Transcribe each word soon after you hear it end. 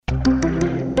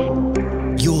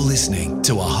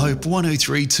to a Hope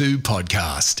 1032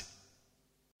 podcast.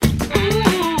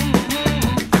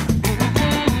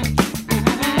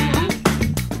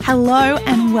 Hello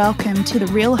and welcome to the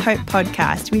Real Hope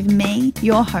podcast with me,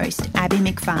 your host, Abby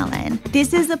McFarlane.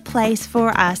 This is a place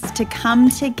for us to come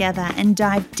together and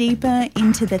dive deeper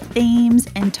into the themes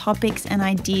and topics and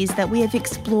ideas that we have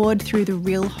explored through the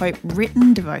Real Hope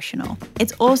written devotional.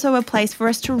 It's also a place for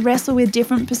us to wrestle with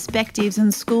different perspectives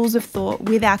and schools of thought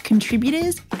with our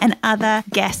contributors and other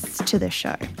guests to the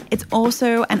show. It's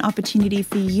also an opportunity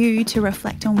for you to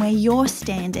reflect on where you're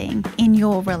standing in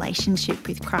your relationship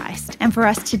with Christ, and for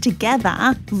us to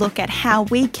together look at how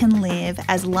we can live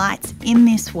as lights in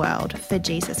this world for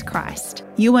Jesus Christ.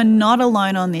 You are not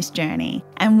alone on this journey,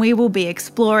 and we will be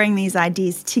exploring these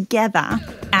ideas together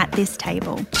at this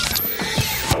table.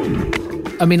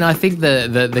 I mean, I think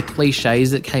the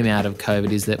cliches that came out of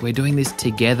COVID is that we're doing this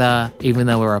together, even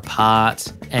though we're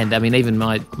apart. And I mean, even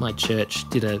my church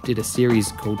did a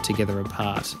series called Together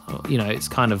Apart. You know, it's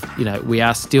kind of, you know, we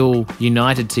are still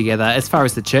united together. As far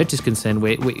as the church is concerned,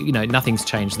 we you know, nothing's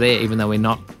changed there, even though we're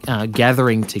not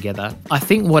gathering together. I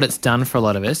think what it's done for a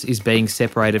lot of us is being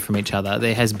separated from each other.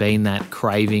 There has been that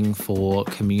craving for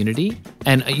community.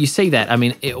 And you see that, I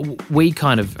mean, we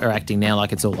kind of are acting now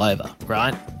like it's all over,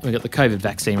 right? We've got the COVID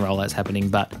vaccine rollouts happening,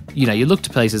 but, you know, you look to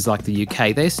places like the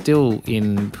UK, they're still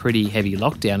in pretty heavy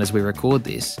lockdown as we record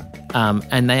this.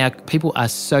 And people are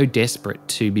so desperate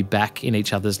to be back in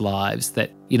each other's lives that,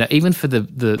 you know, even for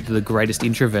the greatest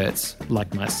introverts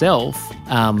like myself,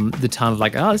 the time of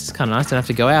like, oh, this is kind of nice, I don't have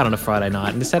to go out on a Friday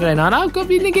night, and the Saturday night, oh, got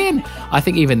in again. I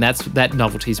think even that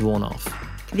novelty's worn off.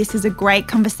 This is a great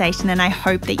conversation, and I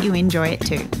hope that you enjoy it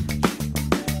too.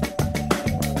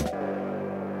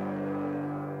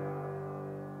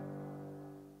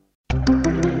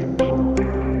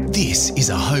 This is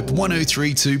a Hope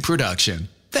 1032 production.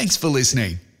 Thanks for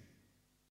listening.